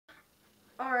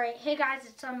Alright, hey guys,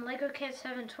 it's Lego Kid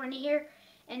 720 here,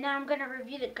 and now I'm going to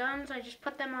review the guns. I just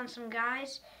put them on some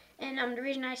guys, and the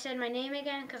reason I said my name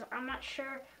again, because I'm not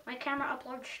sure, my camera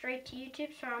uploads straight to YouTube,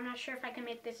 so I'm not sure if I can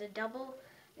make this a double.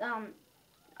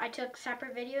 I took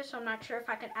separate videos, so I'm not sure if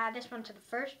I can add this one to the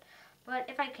first, but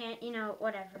if I can't, you know,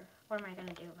 whatever. What am I going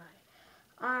to do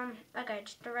about it? Okay,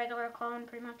 just a regular clone,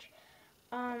 pretty much.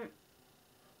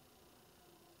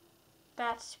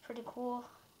 That's pretty cool.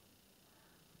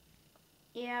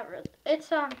 Yeah, it's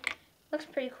looks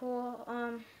pretty cool.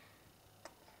 A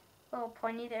little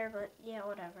pointy there, but yeah,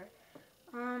 whatever.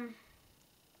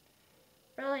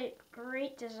 Really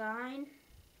great design.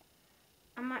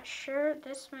 I'm not sure.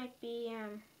 This might be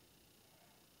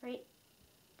right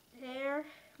there.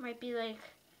 Might be like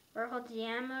where it holds the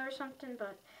ammo or something,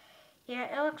 but yeah,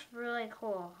 it looks really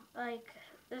cool. Like,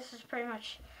 this is pretty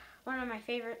much one of my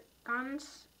favorite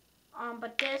guns.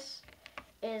 But this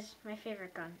is my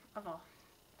favorite gun of all.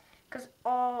 Because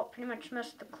pretty much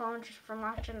most of the clones from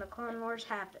watching the Clone Wars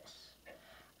have this.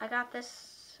 I got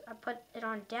this, I put it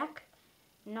on deck.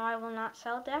 No, I will not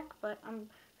sell deck, but I'm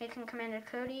making Commander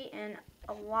Cody and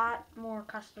a lot more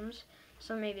customs.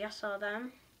 So maybe I'll sell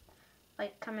them,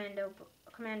 like Commander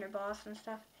Boss and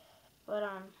stuff. But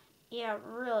yeah,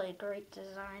 really great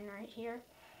design right here.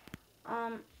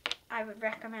 I would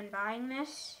recommend buying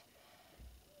this.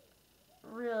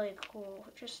 Really cool.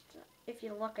 Just if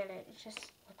you look at it, it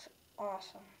just looks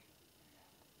awesome.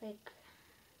 Like,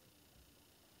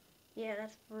 yeah,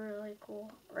 that's really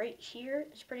cool. Right here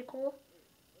is pretty cool.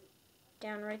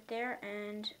 Down right there,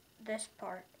 and this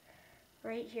part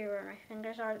right here where my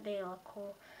fingers are, they look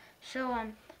cool. So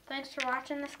thanks for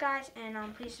watching this, guys,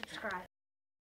 and please subscribe.